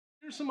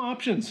Here's some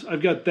options.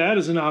 I've got that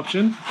as an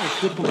option. I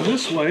flip them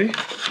this way,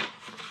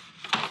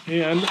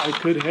 and I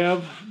could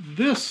have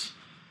this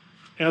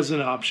as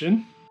an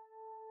option.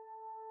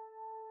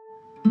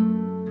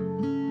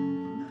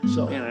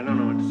 So, man, I don't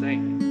know what to say.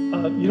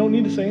 You don't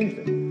need to say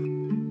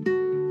anything.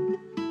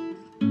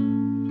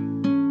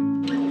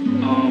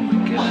 Oh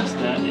my goodness,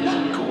 that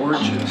is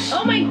gorgeous.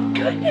 Oh my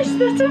goodness,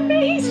 that's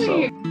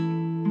amazing.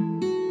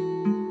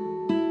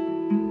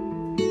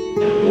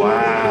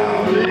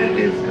 Wow, that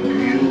is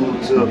beautiful.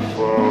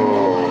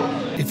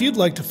 If you'd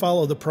like to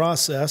follow the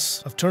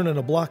process of turning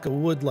a block of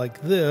wood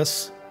like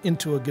this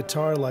into a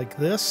guitar like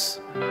this,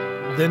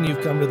 then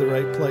you've come to the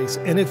right place.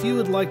 And if you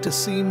would like to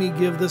see me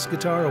give this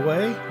guitar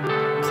away,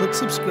 click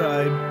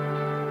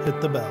subscribe,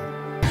 hit the bell.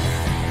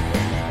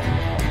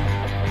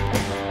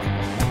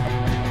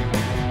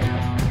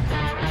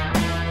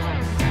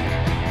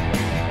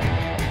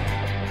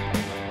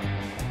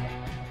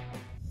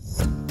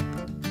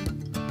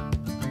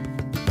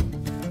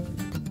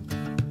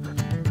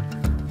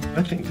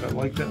 I think I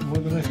like that more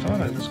than I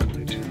thought I was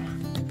going to.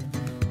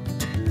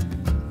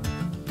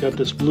 Got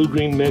this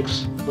blue-green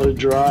mix, let it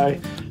dry.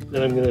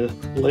 Then I'm going to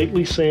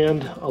lightly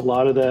sand a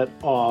lot of that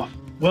off.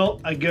 Well,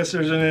 I guess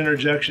there's an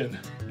interjection.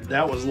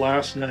 That was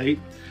last night.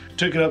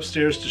 Took it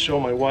upstairs to show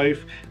my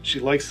wife. She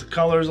likes the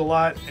colors a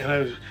lot, and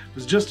I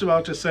was just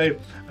about to say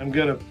I'm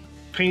going to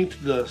paint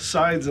the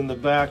sides and the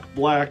back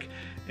black,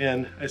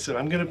 and I said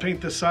I'm going to paint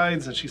the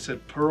sides, and she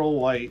said pearl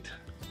white.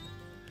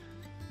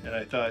 And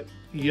I thought,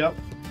 yep,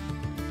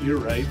 you're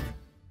right.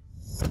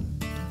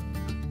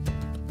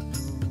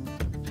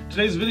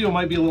 Today's video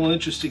might be a little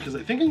interesting because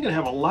I think I'm going to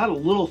have a lot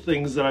of little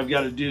things that I've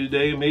got to do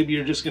today. Maybe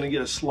you're just going to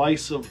get a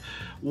slice of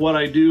what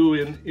I do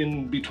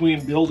in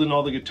between building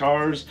all the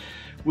guitars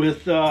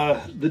with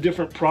the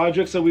different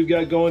projects that we've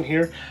got going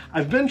here.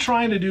 I've been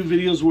trying to do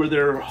videos where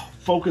they're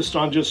focused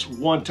on just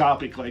one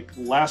topic, like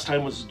last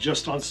time was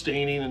just on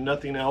staining and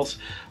nothing else.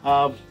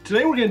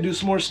 Today we're going to do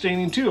some more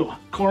staining too.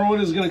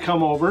 Corwin is going to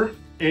come over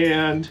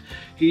and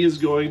he is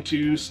going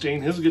to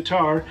stain his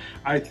guitar.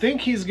 I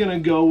think he's going to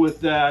go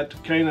with that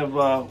kind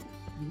of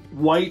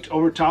white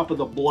over top of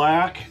the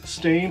black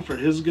stain for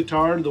his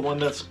guitar, the one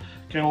that's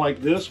kind of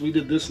like this. We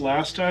did this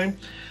last time.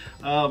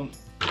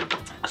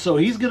 So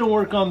he's going to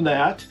work on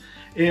that.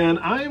 And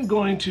I am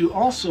going to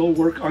also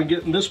work on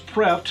getting this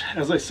prepped.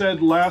 As I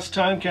said last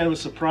time, kind of a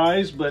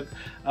surprise, but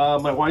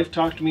my wife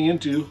talked me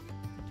into,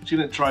 she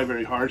didn't try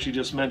very hard, she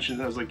just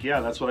mentioned it. I was like,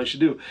 yeah, that's what I should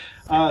do.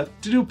 To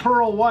do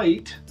pearl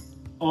white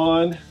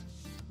on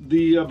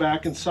the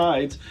back and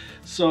sides.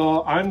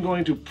 So I'm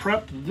going to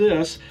prep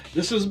this.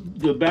 This is,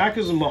 the back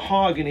is a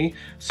mahogany,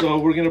 so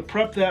we're going to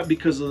prep that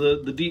because of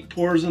the deep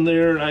pores in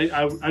there, and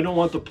I don't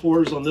want the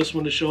pores on this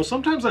one to show.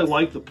 Sometimes I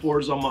like the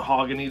pores on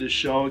mahogany to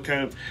show. It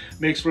kind of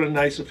makes for a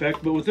nice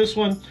effect, but with this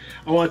one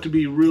I want it to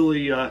be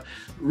really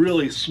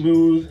really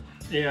smooth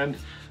and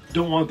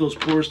don't want those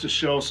pores to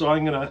show. So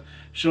I'm going to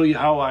show you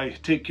how I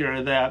take care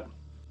of that,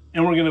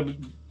 and we're going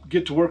to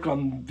get to work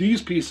on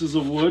these pieces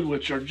of wood,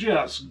 which are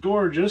just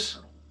gorgeous.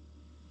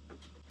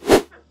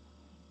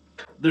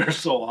 They're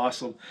so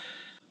awesome.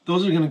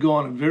 Those are going to go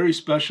on a very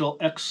special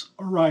X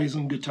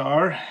Horizon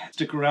guitar.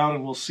 Stick around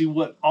and we'll see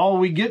what all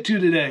we get to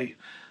today.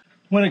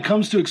 When it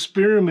comes to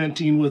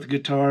experimenting with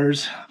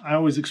guitars, I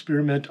always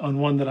experiment on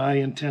one that I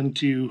intend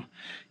to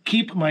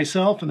keep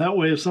myself, and that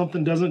way if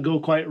something doesn't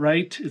go quite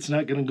right, it's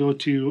not going to go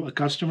to a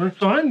customer.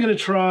 So I'm going to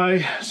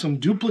try some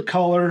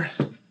Duplicolor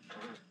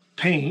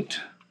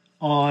paint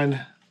on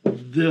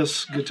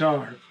this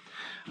guitar.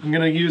 I'm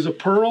going to use a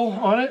pearl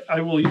on it.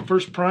 I will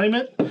first prime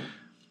it,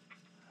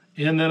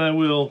 and then I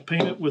will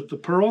paint it with the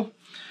pearl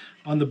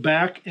on the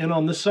back and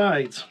on the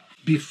sides.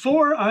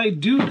 Before I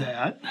do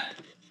that,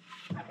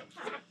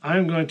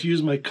 I'm going to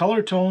use my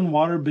Color Tone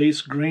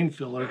water-based grain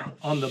filler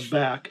on the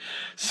back.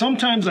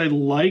 Sometimes I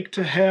like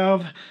to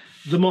have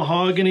the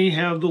mahogany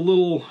have the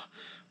little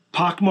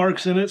pock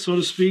marks in it, so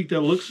to speak,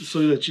 that looks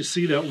so that you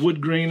see that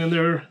wood grain in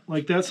there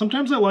like that.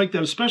 Sometimes I like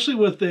that, especially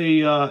with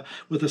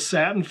a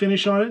satin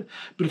finish on it.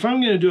 But if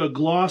I'm going to do a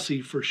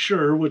glossy for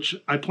sure, which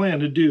I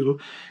plan to do,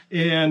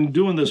 and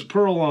doing this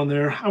pearl on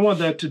there, I want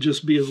that to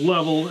just be as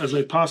level as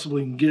I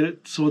possibly can get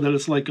it so that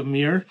it's like a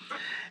mirror.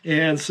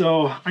 And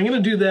so I'm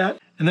going to do that,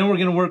 and then we're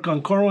going to work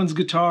on Corwin's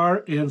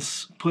guitar and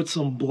put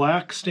some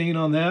black stain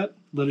on that,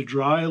 let it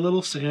dry a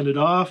little, sand it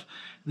off,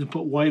 and then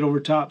put white over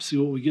top, see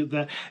what we get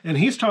that. And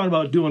he's talking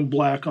about doing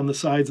black on the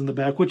sides and the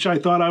back, which I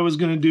thought I was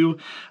going to do.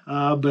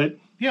 But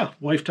yeah,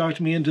 wife talked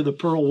me into the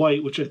pearl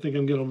white, which I think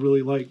I'm going to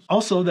really like.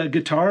 Also, that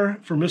guitar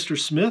for Mr.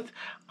 Smith,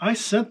 I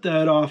sent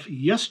that off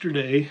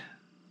yesterday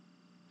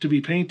to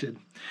be painted.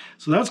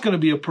 So that's going to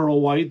be a pearl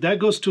white. That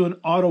goes to an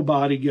auto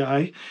body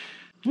guy.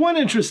 One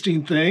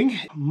interesting thing,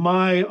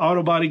 my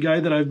auto body guy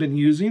that I've been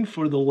using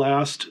for the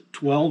last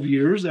 12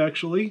 years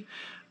actually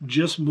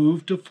just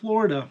moved to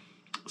Florida.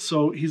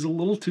 So he's a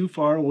little too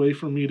far away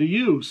for me to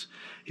use.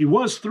 He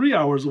was 3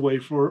 hours away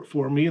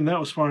for me, and that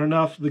was far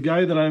enough. The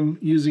guy that I'm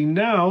using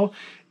now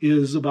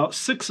is about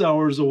 6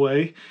 hours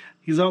away.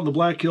 He's out in the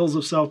Black Hills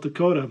of South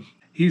Dakota.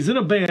 He's in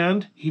a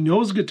band, he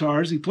knows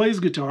guitars, he plays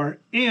guitar,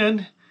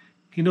 and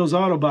he knows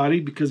auto body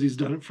because he's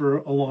done it for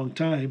a long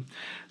time.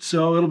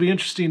 So it'll be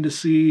interesting to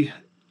see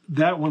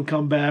that one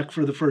come back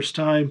for the first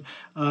time.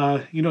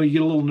 You know, you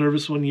get a little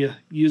nervous when you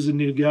use a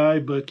new guy,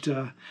 but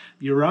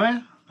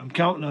Uriah, I'm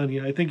counting on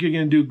you. I think you're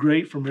going to do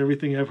great from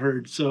everything I've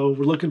heard. So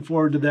we're looking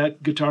forward to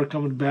that guitar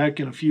coming back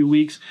in a few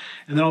weeks,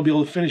 and then I'll be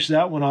able to finish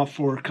that one off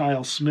for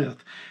Kyle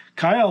Smith.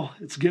 Kyle,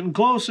 it's getting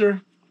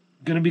closer.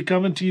 Going to be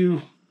coming to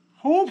you,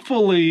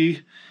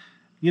 hopefully,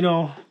 you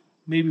know,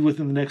 maybe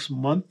within the next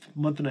month,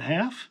 month and a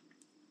half.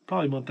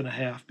 Probably a month and a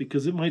half,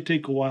 because it might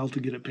take a while to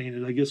get it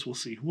painted. I guess we'll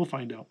see. We'll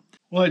find out.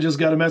 Well, I just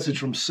got a message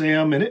from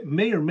Sam, and it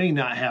may or may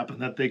not happen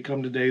that they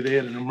come today. They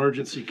had an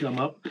emergency come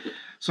up.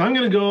 So I'm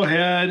going to go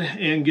ahead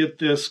and get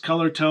this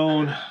color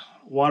tone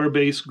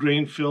water-based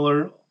grain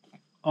filler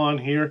on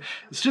here.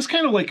 It's just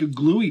kind of like a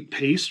gluey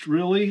paste,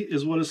 really,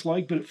 is what it's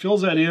like, but it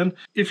fills that in.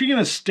 If you're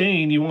going to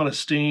stain, you want to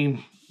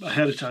stain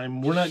ahead of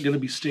time. We're not going to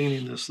be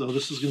staining this, though.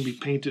 This is going to be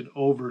painted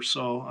over,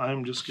 so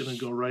I'm just going to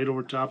go right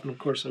over top. And of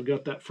course, I've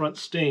got that front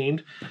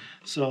stained,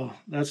 so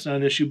that's not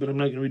an issue, but I'm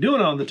not going to be doing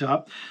it on the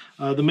top.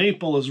 The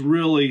maple is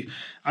really,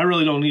 I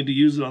really don't need to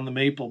use it on the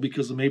maple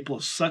because the maple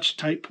is such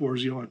tight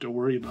pores, you don't have to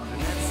worry about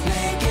it.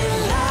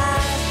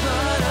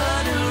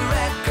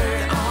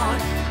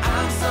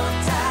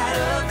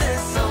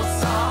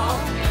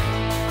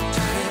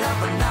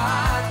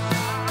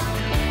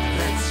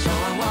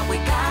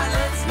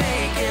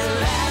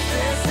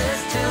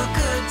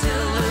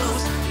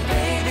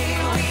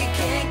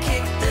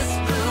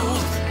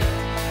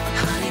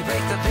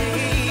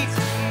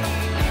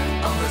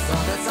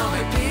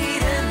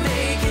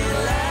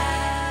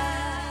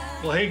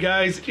 Well, hey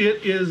guys,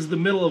 it is the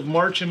middle of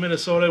March in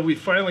Minnesota. We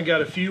finally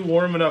got a few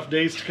warm enough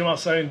days to come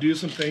outside and do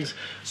some things.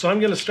 So I'm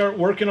going to start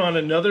working on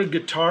another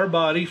guitar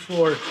body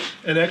for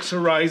an X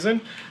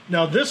Horizon.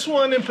 Now this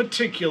one in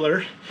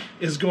particular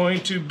is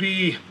going to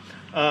be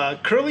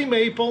curly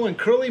maple and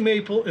curly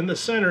maple in the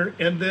center,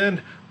 and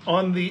then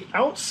on the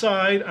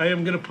outside I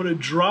am going to put a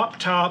drop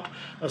top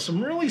of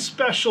some really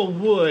special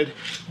wood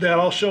that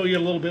I'll show you a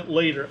little bit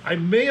later. I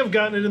may have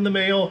gotten it in the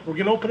mail. We're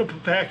going to open up a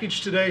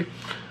package today.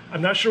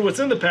 I'm not sure what's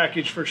in the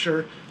package for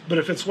sure, but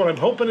if it's what I'm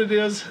hoping it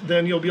is,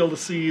 then you'll be able to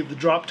see the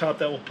drop top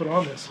that we'll put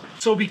on this.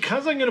 So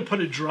because I'm going to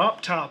put a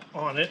drop top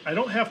on it, I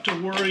don't have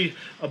to worry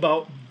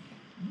about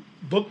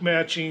book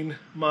matching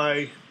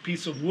my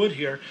piece of wood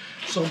here.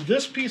 So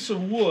this piece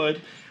of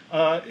wood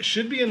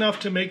should be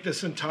enough to make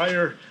this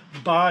entire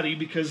body,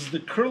 because the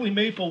curly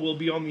maple will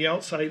be on the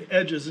outside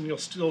edges and you'll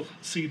still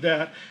see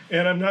that.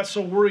 And I'm not so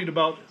worried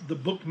about the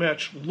book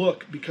match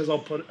look because I'll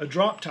put a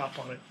drop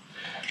top on it.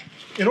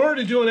 In order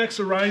to do an X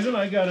Horizon,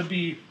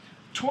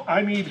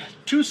 I need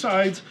two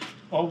sides.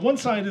 One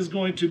side is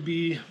going to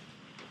be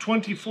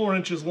 24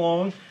 inches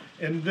long,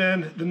 and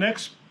then the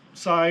next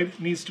side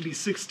needs to be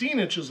 16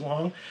 inches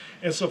long.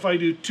 And so if I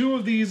do two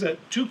of these at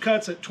two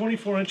cuts at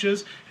 24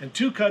 inches and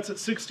two cuts at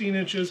 16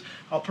 inches,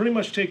 I'll pretty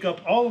much take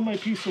up all of my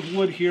piece of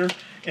wood here,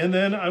 and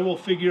then I will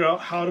figure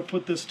out how to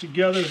put this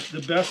together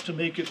the best to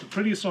make it the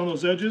prettiest on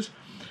those edges.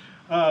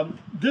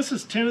 This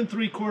is 10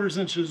 3/4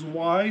 inches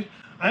wide.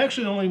 I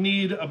actually only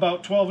need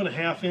about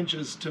 12.5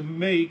 inches to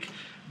make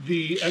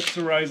the X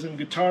Horizon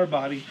guitar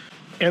body.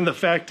 And the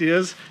fact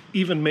is,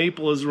 even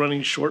maple is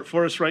running short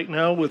for us right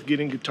now with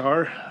getting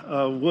guitar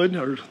wood,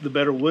 or the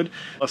better wood.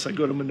 Unless I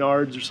go to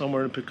Menards or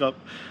somewhere and pick up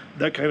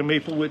that kind of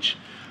maple, which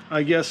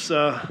I guess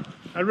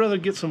I'd rather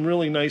get some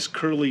really nice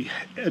curly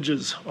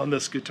edges on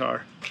this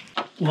guitar.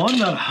 Well, I'm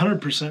not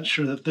 100%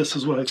 sure that this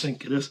is what I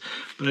think it is,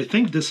 but I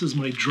think this is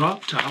my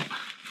drop top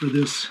for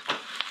this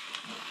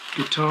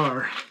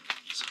guitar.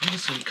 So I'm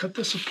just going to cut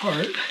this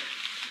apart.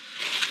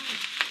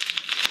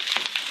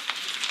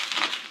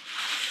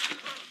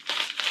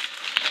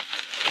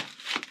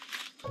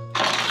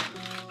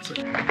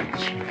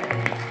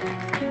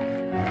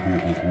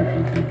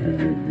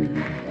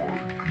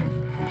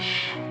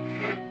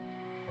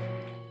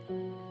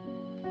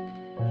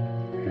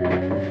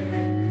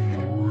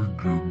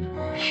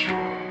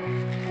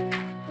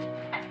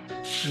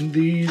 And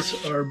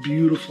these are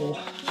beautiful.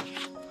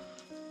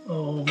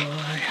 Oh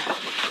my.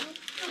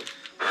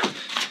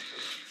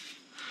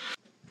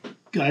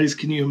 Guys,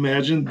 can you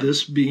imagine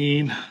this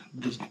being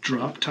the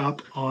drop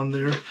top on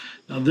there?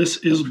 Now this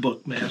is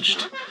book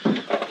matched.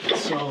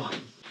 So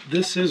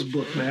this is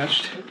book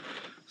matched.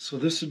 So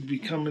this would be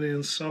coming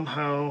in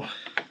somehow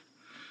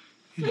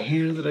in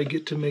here that I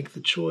get to make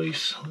the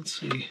choice. Let's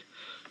see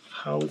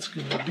how it's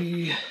going to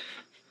be.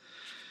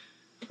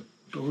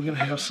 But we're going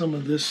to have some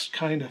of this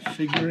kind of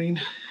figuring.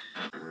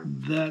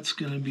 That's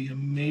going to be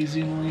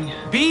amazingly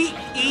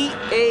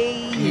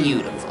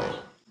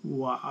beautiful.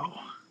 Wow.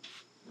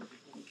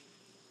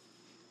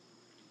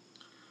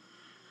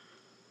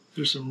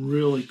 There's some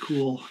really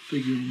cool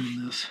figuring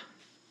in this.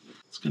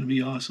 It's going to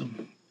be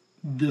awesome.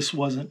 This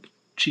wasn't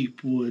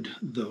cheap wood,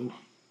 though.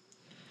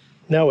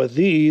 Now with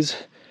these,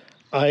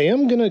 I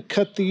am going to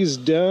cut these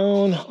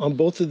down on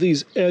both of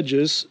these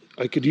edges.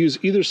 I could use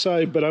either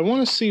side, but I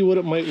want to see what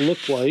it might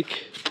look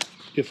like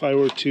if I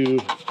were to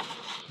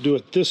do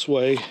it this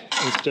way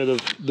instead of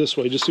this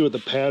way, just see what the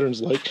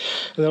pattern's like,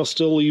 and that'll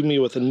still leave me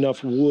with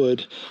enough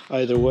wood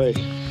either way.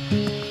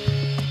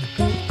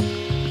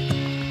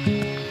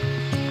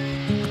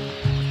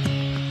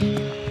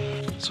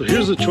 So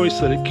here's the choice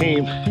that it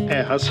came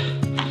as,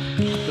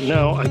 but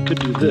now I could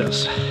do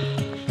this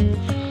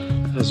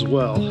as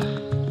well.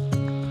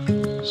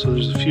 So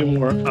there's a few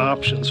more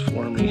options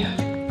for me.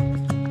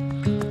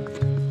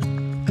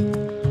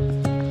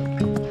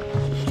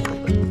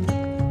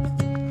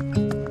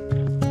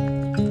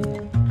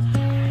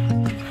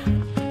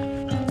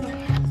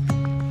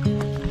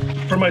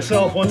 For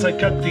myself, once I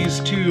cut these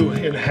two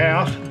in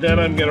half, then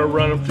I'm going to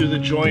run them through the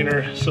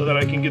joiner so that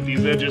I can get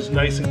these edges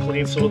nice and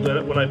clean, so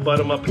that when I butt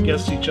them up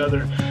against each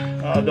other,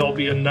 there'll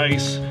be a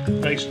nice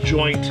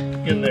joint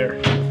in there.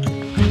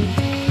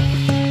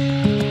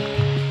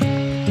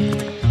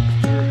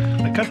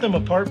 I cut them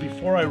apart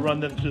before I run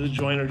them through the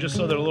joiner, just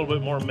so they're a little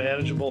bit more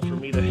manageable for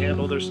me to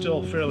handle. They're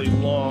still fairly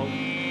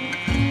long.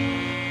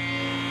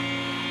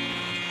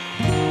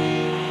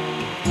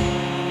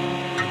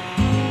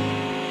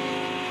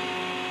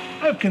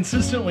 I've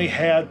consistently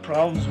had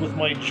problems with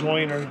my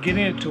joiner,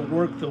 getting it to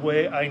work the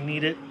way I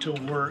need it to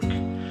work.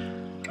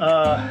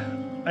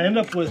 I end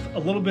up with a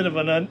little bit of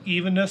an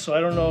unevenness, so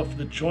I don't know if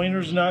the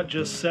joiner's not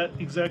just set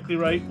exactly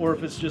right or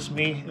if it's just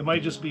me. It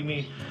might just be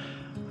me.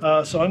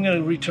 So I'm going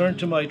to return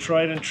to my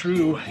tried and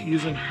true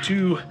using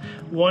two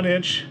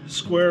 1-inch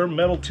square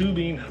metal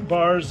tubing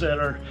bars that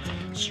are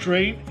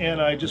straight, and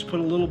I just put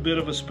a little bit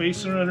of a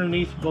spacer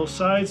underneath both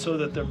sides so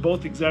that they're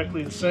both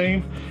exactly the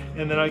same,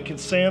 and then I can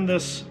sand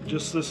this,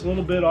 just this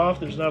little bit off.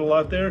 There's not a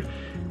lot there,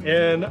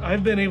 and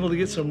I've been able to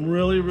get some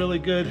really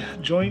good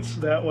joints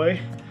that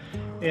way,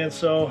 and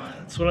so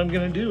that's what I'm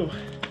going to do.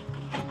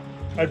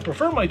 I'd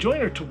prefer my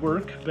joiner to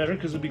work better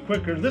because it'd be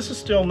quicker. This is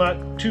still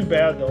not too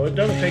bad though. It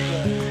doesn't take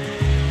long.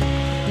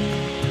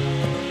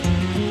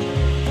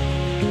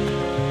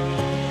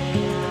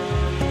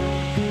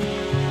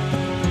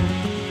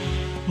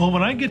 Well,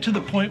 when I get to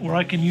the point where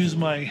I can use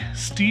my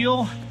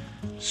steel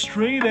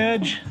straight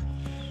edge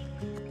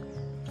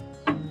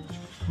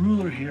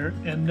ruler here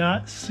and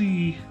not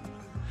see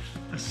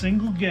a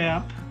single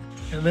gap,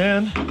 and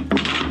then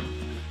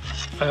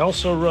I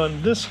also run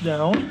this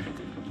down,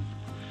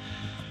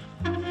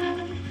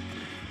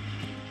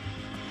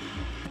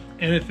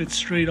 and if it's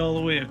straight all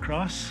the way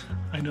across,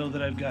 I know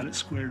that I've got it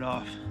squared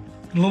off.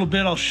 In a little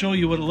bit I'll show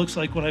you what it looks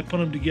like when I put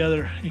them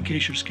together, in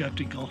case you're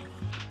skeptical.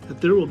 That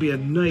there will be a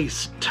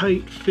nice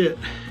tight fit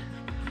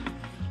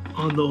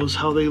on those,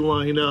 how they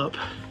line up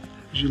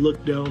as you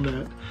look down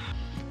that.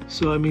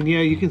 So I mean, yeah,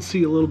 you can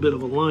see a little bit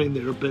of a line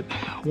there, but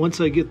once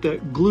I get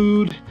that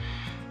glued,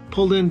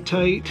 pulled in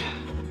tight,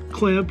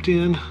 clamped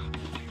in,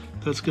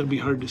 that's going to be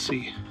hard to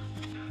see.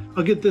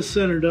 I'll get this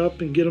centered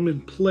up and get them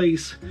in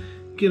place,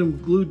 get them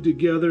glued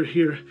together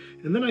here,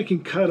 and then I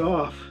can cut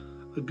off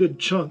a good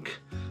chunk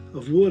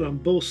of wood on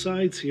both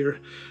sides here.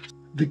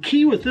 The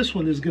key with this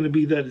one is going to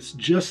be that it's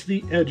just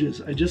the edges.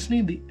 I just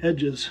need the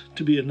edges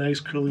to be a nice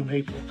curly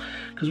maple,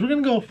 because we're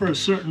going to go for a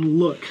certain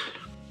look.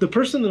 The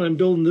person that I'm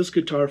building this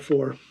guitar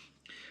for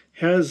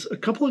has a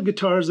couple of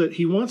guitars that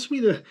he wants me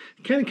to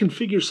kind of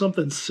configure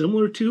something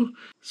similar to.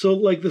 So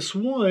like this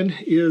one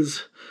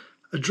is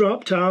a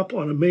drop top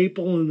on a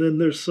maple, and then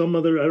there's some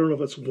other, I don't know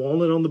if it's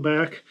walnut on the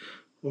back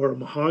or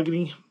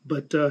mahogany,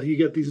 but you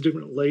get these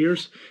different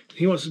layers.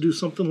 He wants to do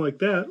something like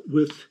that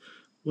with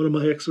one of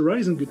my X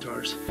Horizon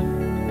guitars.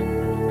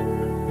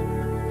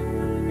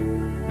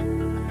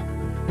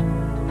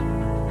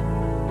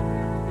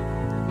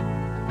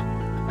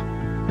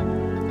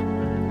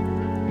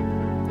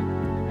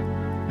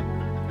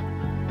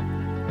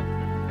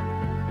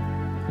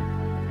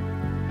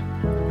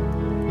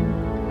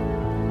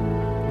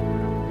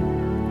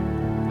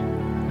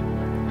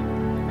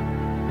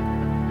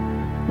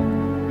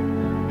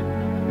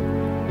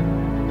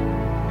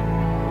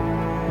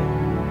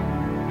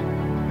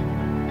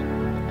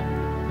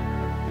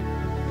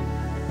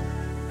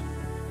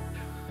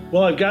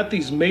 Well, I've got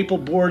these maple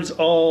boards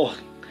all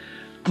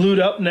glued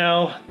up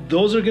now.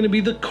 Those are going to be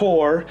the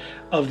core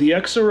of the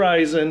X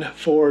Horizon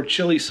for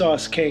chili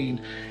sauce cane.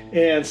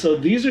 And so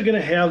these are going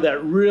to have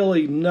that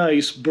really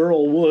nice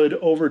burl wood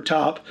over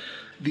top.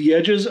 The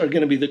edges are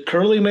going to be the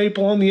curly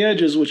maple on the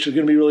edges, which are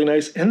going to be really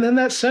nice. And then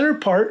that center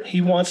part, he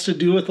wants to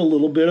do with a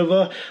little bit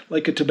of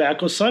like a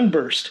tobacco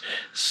sunburst.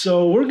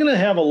 So we're going to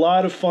have a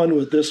lot of fun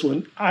with this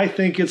one. I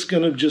think it's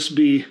going to just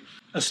be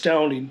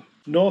astounding.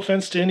 No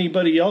offense to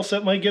anybody else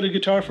that might get a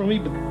guitar from me,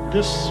 but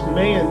this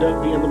may end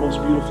up being the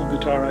most beautiful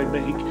guitar I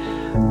make.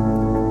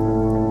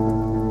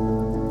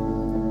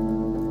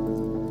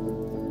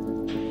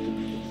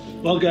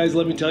 Well guys,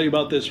 let me tell you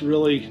about this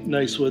really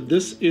nice wood.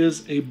 This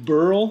is a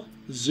Burl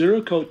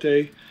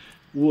Ziricote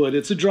wood.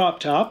 It's a drop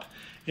top,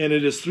 and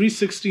it is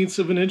 3/16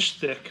 of an inch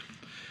thick.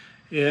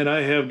 And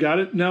I have got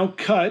it now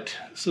cut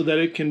so that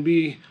it can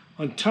be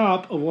on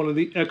top of one of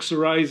the X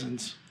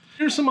Horizons.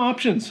 Here's some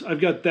options. I've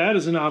got that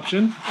as an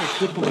option. I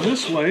flip them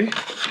this way,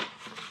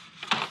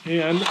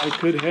 and I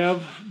could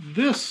have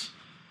this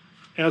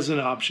as an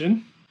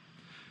option.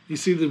 You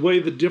see the way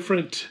the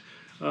different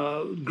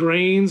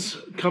grains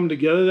come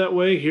together that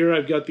way. Here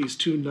I've got these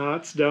two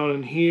knots down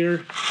in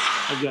here.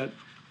 I've got,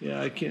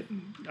 yeah,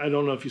 I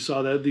don't know if you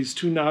saw that. These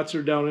two knots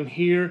are down in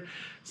here.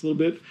 It's a little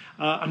bit,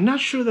 I'm not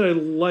sure that I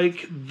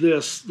like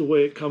this, the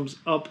way it comes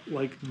up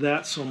like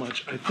that so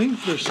much. I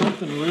think there's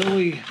something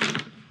really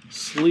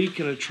sleek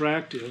and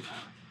attractive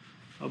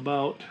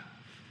about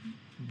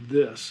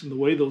this and the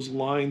way those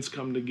lines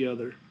come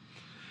together.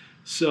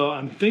 So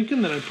I'm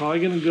thinking that I'm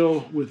probably going to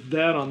go with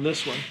that on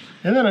this one.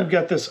 And then I've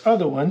got this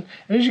other one.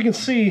 And as you can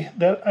see,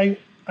 that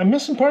I'm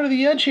missing part of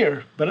the edge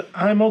here, but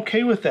I'm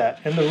okay with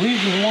that. And the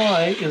reason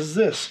why is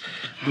this.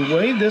 The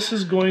way this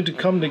is going to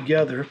come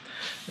together.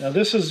 Now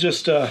this is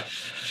just a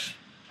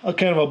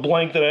kind of a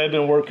blank that I've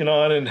been working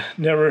on and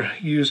never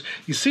used.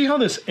 You see how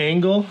this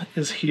angle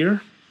is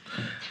here?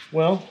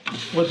 Well,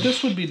 what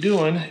this would be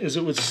doing is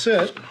it would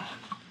sit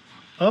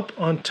up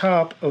on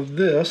top of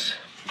this.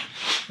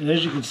 And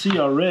as you can see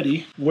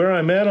already, where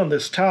I'm at on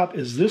this top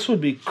is this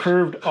would be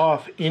curved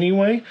off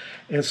anyway.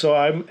 And so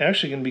I'm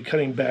actually going to be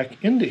cutting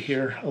back into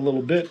here a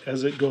little bit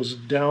as it goes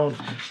down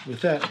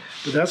with that.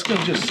 But that's going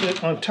to just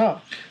sit on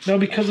top. Now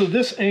because of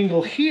this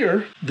angle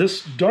here,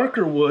 this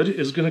darker wood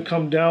is going to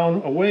come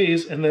down a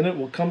ways and then it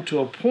will come to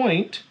a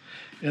point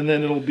and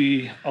then it'll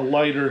be a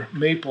lighter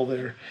maple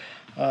there.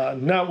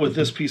 Not with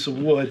this piece of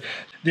wood.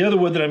 The other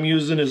wood that I'm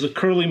using is a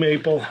curly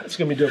maple. It's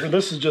going to be different.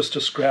 This is just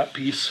a scrap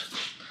piece.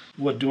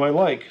 What do I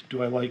like?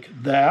 Do I like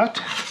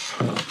that?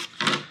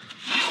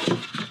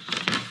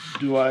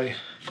 Do I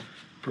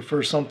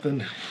prefer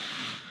something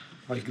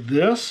like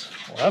this?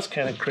 Well, that's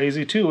kind of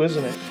crazy too,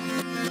 isn't it?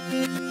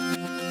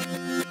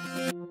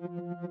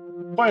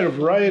 Quite a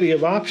variety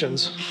of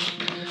options.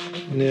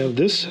 Now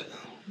this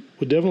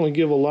would definitely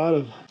give a lot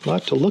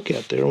to look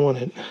at there, won't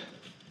it?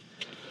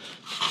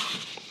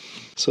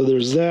 So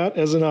there's that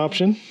as an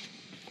option.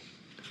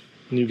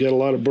 And you've got a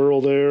lot of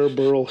burl there,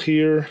 burl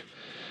here.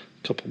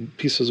 Couple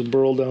pieces of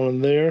burl down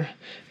in there,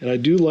 and I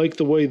do like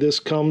the way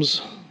this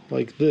comes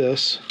like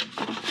this.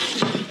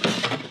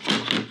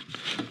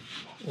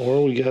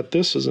 Or we got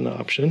this as an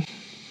option.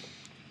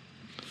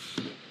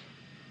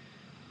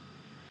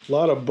 A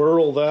lot of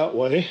burl that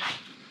way.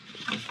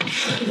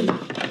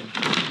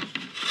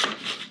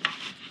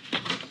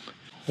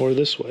 Or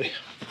this way.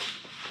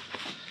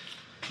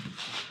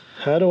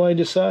 How do I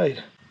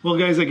decide? Well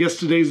guys, I guess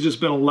today's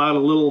just been a lot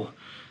of little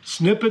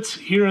snippets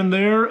here and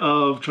there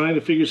of trying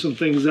to figure some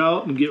things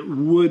out and get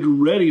wood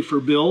ready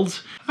for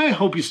builds. I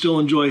hope you still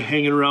enjoy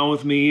hanging around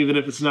with me, even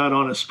if it's not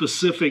on a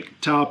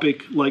specific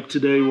topic like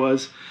today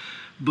was.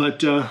 But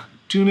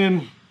tune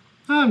in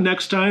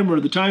next time or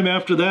the time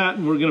after that,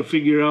 and we're going to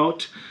figure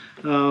out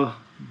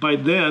by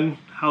then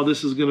how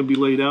this is going to be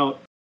laid out.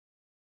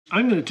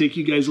 I'm going to take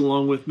you guys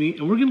along with me,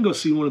 and we're going to go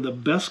see one of the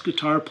best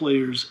guitar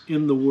players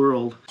in the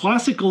world.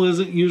 Classical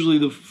isn't usually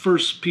the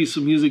first piece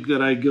of music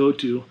that I go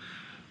to,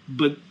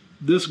 but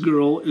this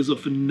girl is a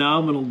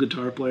phenomenal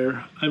guitar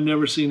player. I've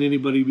never seen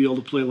anybody be able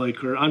to play like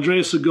her.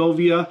 Andrea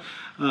Segovia,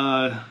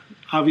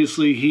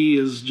 obviously he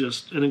is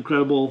just an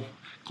incredible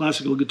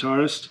classical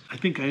guitarist. I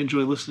think I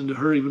enjoy listening to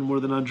her even more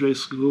than Andrea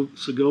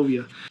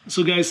Segovia.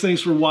 So guys,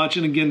 thanks for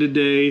watching again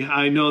today.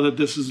 I know that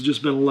this has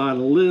just been a lot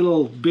of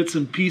little bits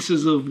and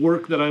pieces of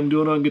work that I'm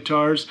doing on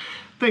guitars.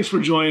 Thanks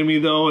for joining me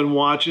though and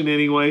watching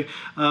anyway.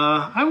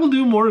 I will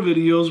do more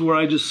videos where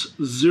I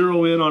just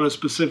zero in on a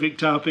specific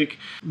topic.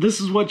 This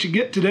is what you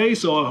get today,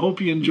 so I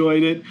hope you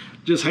enjoyed it.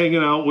 Just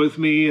hanging out with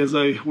me as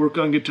I work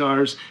on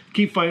guitars.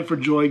 Keep fighting for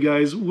joy,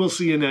 guys. We'll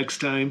see you next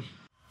time.